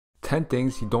10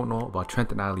 things you don't know about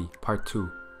Trent and Allie, part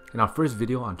 2. In our first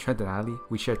video on Trent and Allie,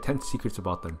 we shared 10 secrets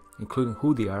about them, including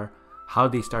who they are, how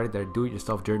they started their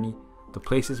do-it-yourself journey, the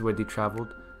places where they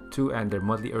traveled to, and their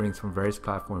monthly earnings from various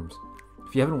platforms.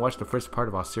 If you haven't watched the first part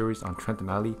of our series on Trent and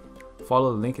Allie,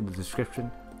 follow the link in the description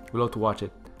below to watch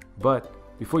it. But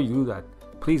before you do that,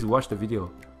 please watch the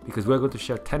video, because we're going to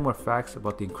share 10 more facts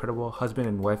about the incredible husband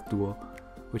and wife duo,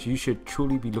 which you should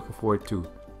truly be looking forward to.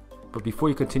 But before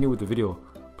you continue with the video,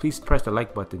 please press the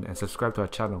like button and subscribe to our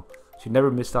channel so you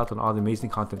never miss out on all the amazing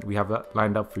content we have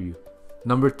lined up for you.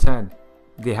 Number 10.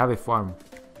 They have a farm.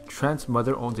 Trent's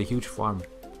mother owns a huge farm,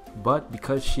 but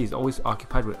because she is always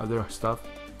occupied with other stuff,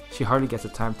 she hardly gets the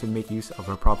time to make use of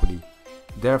her property.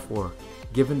 Therefore,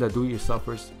 given the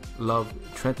do-it-yourselfers love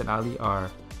Trent and Allie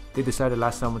they decided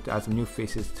last summer to add some new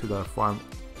faces to the farm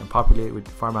and populate it with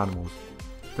farm animals.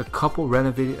 The couple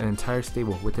renovated an entire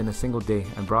stable within a single day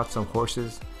and brought some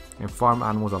horses and farm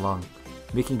animals along,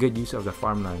 making good use of the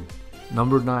farmland.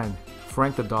 Number 9.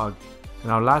 Frank the dog.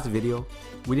 In our last video,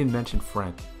 we didn't mention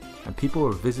Frank, and people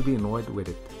were visibly annoyed with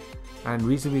it, and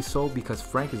reasonably so, because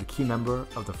Frank is a key member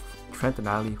of the Trent and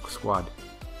Allie squad.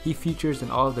 He features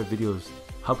in all of their videos,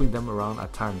 helping them around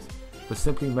at times, but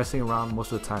simply messing around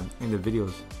most of the time in the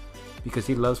videos because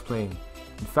he loves playing.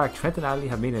 In fact, Trent and Allie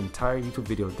have made an entire YouTube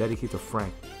video dedicated to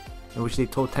Frank, in which they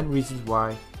told 10 reasons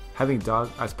why having a dog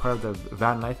as part of the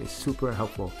van life is super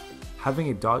helpful. Having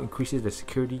a dog increases the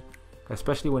security,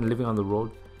 especially when living on the road,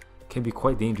 can be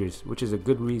quite dangerous, which is a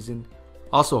good reason.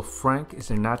 Also, Frank is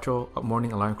a natural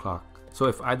morning alarm clock, so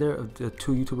if either of the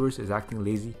two YouTubers is acting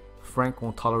lazy, Frank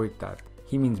won't tolerate that.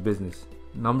 He means business.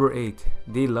 Number 8.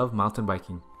 They love mountain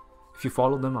biking. If you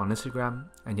follow them on Instagram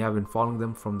and you have been following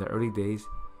them from their early days,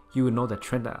 you would know that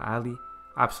Trent and Allie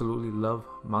absolutely love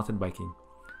mountain biking.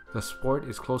 The sport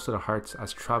is close to their hearts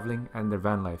as traveling and their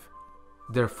van life.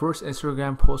 Their first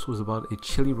Instagram post was about a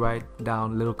chilly ride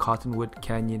down Little Cottonwood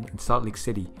Canyon in Salt Lake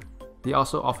City. They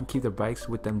also often keep their bikes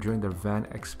with them during their van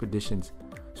expeditions,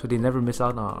 so they never miss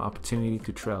out on an opportunity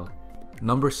to trail.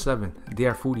 Number 7. They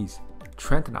are foodies.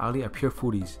 Trent and Allie are pure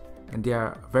foodies, and they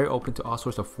are very open to all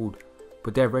sorts of food,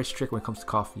 but they are very strict when it comes to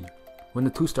coffee. When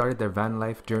the two started their van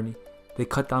life journey, they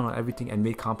cut down on everything and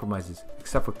made compromises,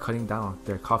 except for cutting down on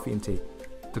their coffee intake.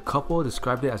 The couple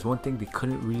described it as one thing they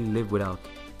couldn't really live without.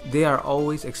 They are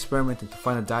always experimenting to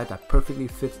find a diet that perfectly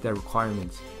fits their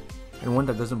requirements, and one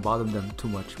that doesn't bother them too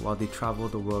much while they travel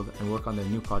the world and work on their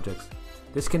new projects.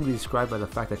 This can be described by the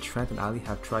fact that Trent and Allie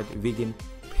have tried vegan,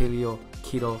 paleo,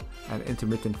 keto, and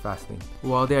intermittent fasting.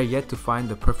 While they are yet to find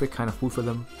the perfect kind of food for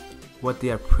them, what they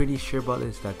are pretty sure about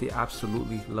is that they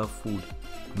absolutely love food.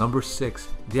 Number 6.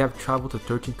 They have traveled to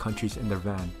 13 countries in their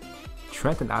van.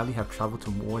 Trent and Allie have traveled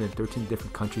to more than 13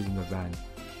 different countries in their van,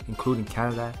 including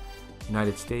Canada,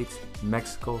 United States,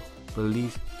 Mexico,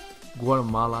 Belize,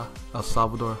 Guatemala, El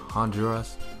Salvador,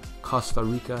 Honduras, Costa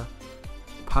Rica,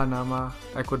 Panama,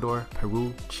 Ecuador,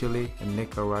 Peru, Chile, and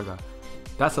Nicaragua.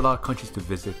 That's a lot of countries to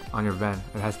visit on your van,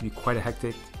 and it has to be quite a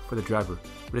hectic for the driver,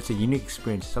 but it's a unique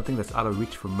experience, something that's out of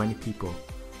reach for many people.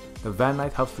 The van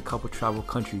life helps the couple travel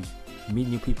countries, meet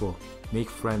new people, make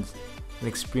friends, and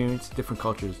experience different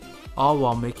cultures, all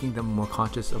while making them more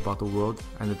conscious about the world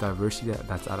and the diversity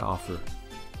that's at offer.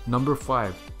 Number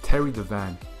 5. Terry the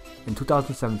van. In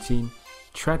 2017,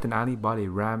 Trent and Allie bought a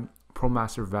Ram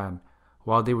ProMaster van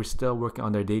while they were still working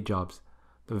on their day jobs.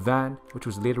 The van, which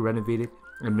was later renovated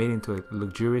and made into a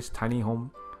luxurious tiny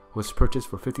home, was purchased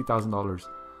for $50,000,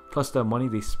 plus the money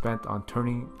they spent on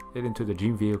turning it into the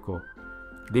dream vehicle.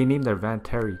 They named their van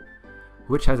Terry,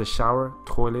 which has a shower,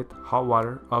 toilet, hot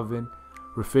water, oven,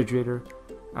 refrigerator,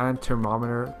 and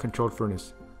thermometer controlled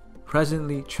furnace.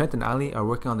 Presently, Trent and Allie are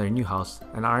working on their new house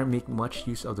and aren't making much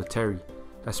use of the Terry,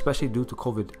 especially due to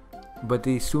COVID, but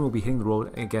they soon will be hitting the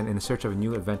road again in search of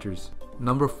new adventures.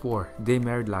 Number 4. They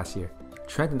married last year.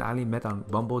 Trent and Allie met on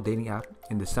Bumble dating app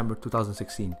in December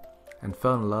 2016 and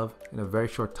fell in love in a very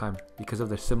short time because of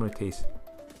their similar tastes.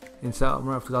 In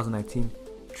summer of 2019,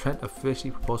 Trent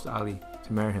officially proposed to Allie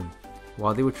to marry him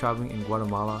while they were traveling in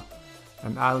Guatemala,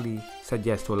 and Allie said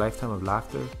yes to a lifetime of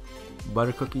laughter,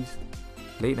 butter cookies,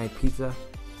 late night pizza,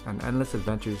 and endless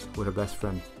adventures with her best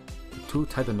friend. The two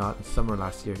tied the knot in summer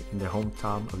last year in their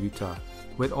hometown of Utah,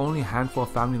 with only a handful of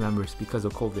family members because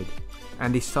of COVID,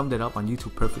 and they summed it up on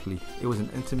YouTube perfectly. It was an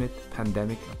intimate,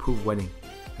 pandemic-approved wedding,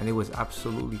 and it was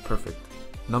absolutely perfect.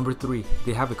 Number 3.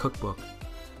 They have a cookbook.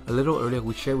 A little earlier,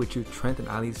 we shared with you Trent and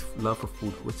Allie's love for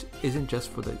food, which isn't just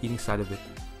for the eating side of it,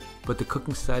 but the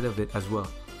cooking side of it as well.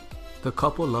 The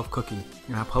couple love cooking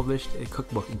and have published a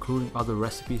cookbook including all the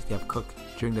recipes they have cooked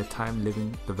during their time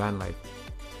living the van life.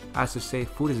 As to say,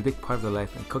 food is a big part of their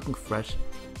life, and cooking fresh,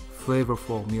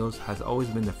 flavorful meals has always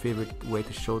been the favorite way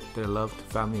to show their love to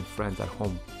family and friends at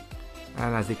home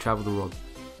and as they travel the world.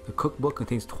 The cookbook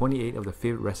contains 28 of the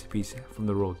favorite recipes from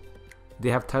the road. They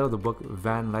have titled the book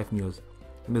Van Life Meals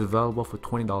and is available for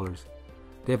 $20.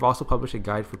 They have also published a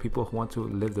guide for people who want to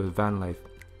live the van life.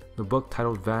 The book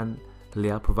titled Van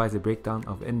Layout provides a breakdown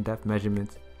of in-depth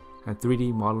measurements and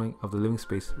 3D modeling of the living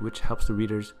space, which helps the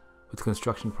readers with the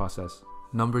construction process.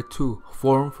 Number 2.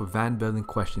 Forum for van building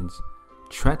questions.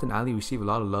 Trent and Allie receive a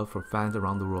lot of love from fans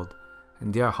around the world,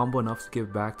 and they are humble enough to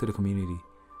give back to the community.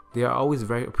 They are always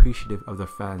very appreciative of their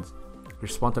fans,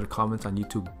 respond to the comments on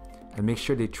YouTube, and make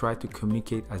sure they try to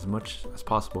communicate as much as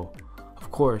possible.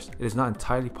 Of course, it is not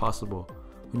entirely possible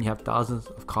when you have thousands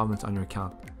of comments on your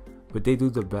account, but they do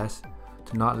their best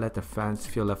to not let their fans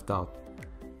feel left out.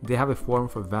 They have a forum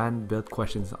for van build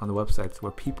questions on the websites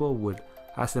where people would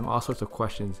ask them all sorts of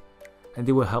questions, and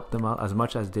they will help them out as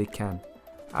much as they can.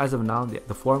 As of now,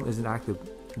 the forum isn't active,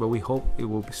 but we hope it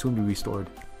will soon be restored.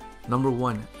 Number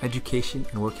 1. Education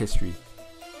and work history.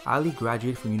 Allie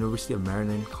graduated from University of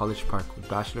Maryland, College Park with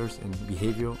bachelor's in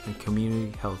behavioral and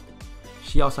community health.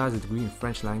 She also has a degree in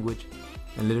French language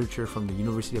and literature from the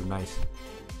University of Nice.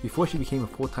 Before she became a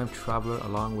full-time traveler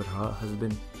along with her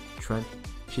husband, Trent,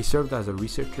 she served as a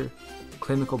researcher,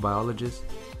 clinical biologist,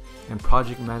 and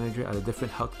project manager at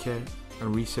different healthcare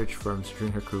and research firms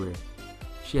during her career.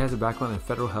 She has a background in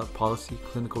federal health policy,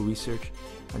 clinical research,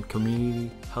 and community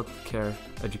healthcare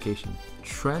education.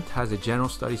 Trent has a general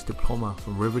studies diploma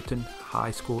from Riverton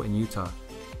High School in Utah.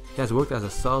 He has worked as a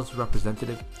sales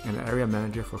representative and area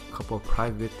manager for a couple of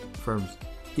private firms.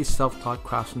 He's self-taught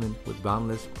craftsman with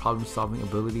boundless problem-solving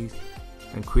abilities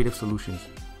and creative solutions,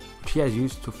 which he has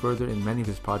used to further in many of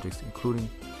his projects, including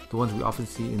the ones we often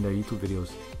see in their YouTube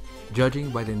videos. Judging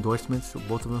by the endorsements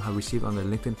both of them have received on their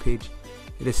LinkedIn page,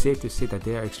 it is safe to say that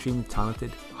they are extremely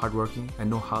talented, hardworking, and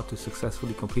know how to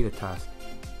successfully complete a task.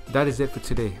 That is it for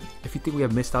today. If you think we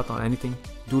have missed out on anything,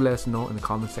 do let us know in the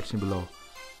comment section below.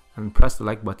 And press the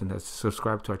like button to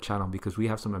subscribe to our channel because we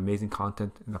have some amazing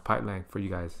content in the pipeline for you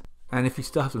guys. And if you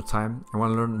still have some time and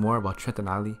want to learn more about Trent and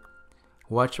Allie,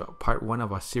 watch part 1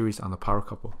 of our series on the power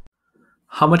couple.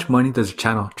 How much money does the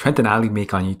channel Trent and Allie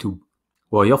make on YouTube?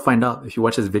 Well, you'll find out if you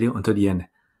watch this video until the end.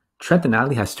 Trent and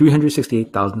Allie has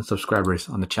 368,000 subscribers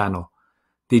on the channel.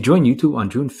 They joined YouTube on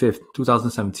June 5th,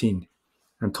 2017,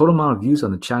 and the total amount of views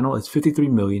on the channel is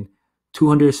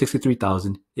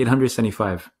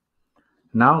 53,263,875.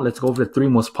 Now let's go over the 3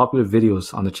 most popular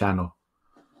videos on the channel.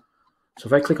 So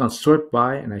if I click on sort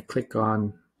by and I click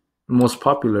on most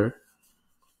popular,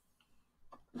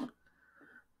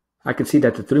 I can see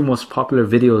that the 3 most popular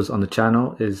videos on the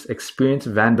channel is Experienced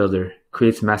Van Builder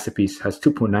Creates Masterpiece has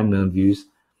 2.9 million views.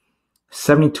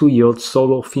 72-year-old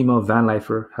solo female van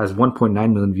lifer has 1.9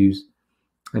 million views.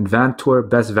 And Van Tour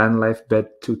Best Van Life Bed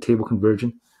to Table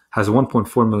Conversion has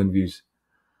 1.4 million views.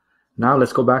 Now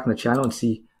let's go back on the channel and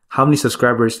see how many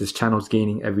subscribers this channel is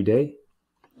gaining every day.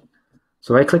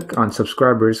 So if I click on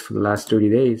subscribers for the last 30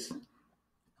 days,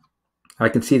 I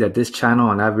can see that this channel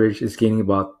on average is gaining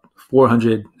about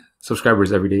 400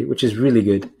 subscribers every day, which is really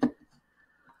good.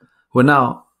 Well,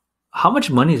 now, how much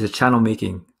money is the channel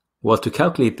making? Well, to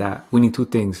calculate that, we need 2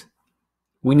 things.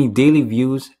 We need daily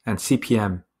views and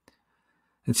CPM.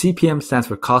 And CPM stands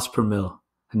for cost per mil.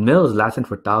 And mil is Latin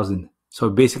for 1,000. So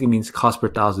it basically means cost per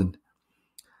 1,000.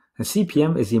 And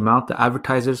CPM is the amount the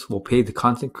advertisers will pay the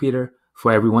content creator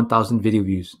for every 1,000 video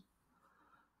views.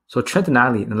 So Trent and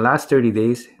Allie, in the last 30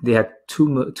 days, they had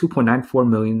 2.94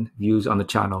 million views on the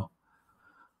channel,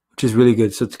 which is really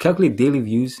good. So to calculate daily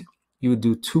views, you would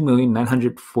do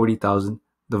 2,940,000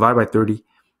 divided by 30,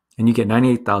 and you get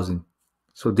 98,000.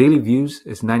 So daily views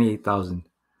is 98,000.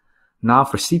 Now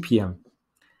for CPM,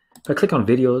 if I click on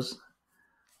videos,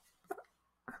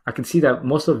 I can see that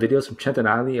most of the videos from Trent and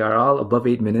Allie are all above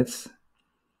 8 minutes.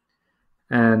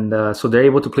 And so they're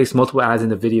able to place multiple ads in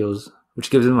the videos, which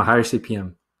gives them a higher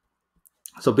CPM.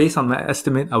 So based on my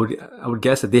estimate, I would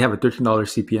guess that they have a $13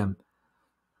 CPM.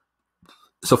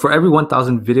 So for every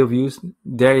 1,000 video views,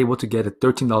 they're able to get a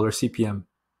 $13 CPM.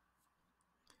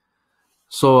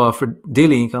 So for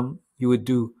daily income, you would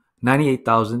do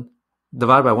 98,000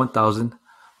 divided by 1,000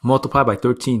 multiplied by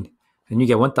 13, and you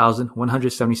get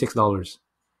 $1,176.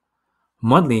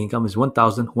 Monthly income is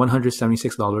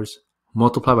 $1,176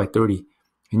 multiplied by 30,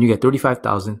 and you get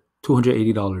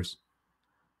 $35,280.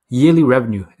 Yearly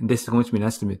revenue, and this is going to be an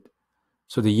estimate.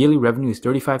 So the yearly revenue is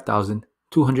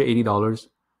 $35,280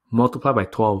 multiplied by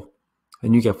 12,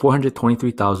 and you get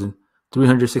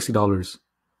 $423,360.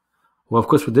 Well, of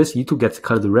course, for this, YouTube gets a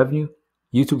cut of the revenue.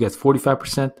 YouTube gets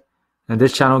 45%, and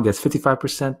this channel gets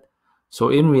 55%. So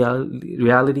in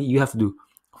reality, you have to do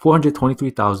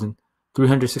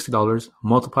 $423,360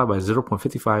 multiplied by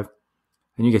 0.55,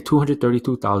 and you get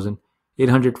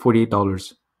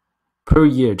 $232,848 per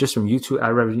year just from YouTube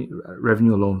ad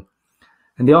revenue alone.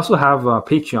 And they also have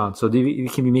Patreon, so they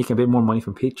can be making a bit more money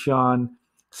from Patreon,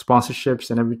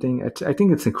 sponsorships, and everything. I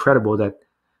think it's incredible that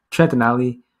Trent and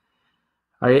Allie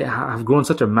have grown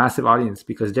such a massive audience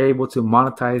because they're able to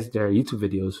monetize their YouTube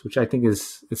videos, which I think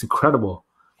is incredible.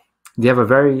 They have a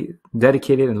very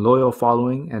dedicated and loyal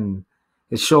following, and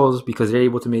it shows because they're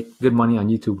able to make good money on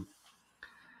YouTube.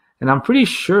 And I'm pretty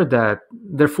sure that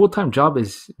their full-time job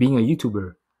is being a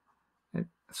YouTuber.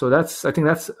 So I think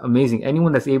that's amazing.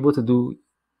 Anyone that's able to do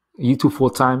YouTube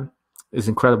full-time is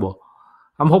incredible.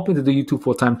 I'm hoping to do YouTube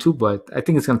full-time too, but I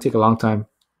think it's going to take a long time.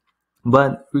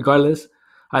 But regardless,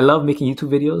 I love making YouTube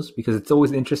videos because it's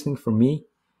always interesting for me.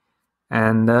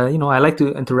 And, I like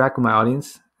to interact with my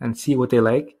audience and see what they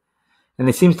like. And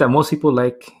it seems that most people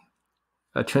like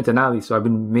Trent and Allie. So I've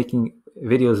been making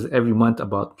videos every month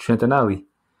about Trent and Allie.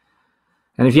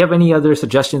 And if you have any other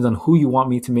suggestions on who you want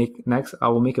me to make next, I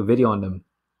will make a video on them.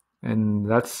 And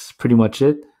that's pretty much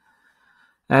it.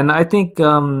 And I think,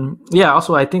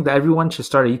 also I think that everyone should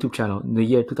start a YouTube channel in the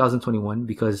year 2021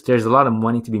 because there's a lot of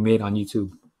money to be made on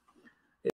YouTube.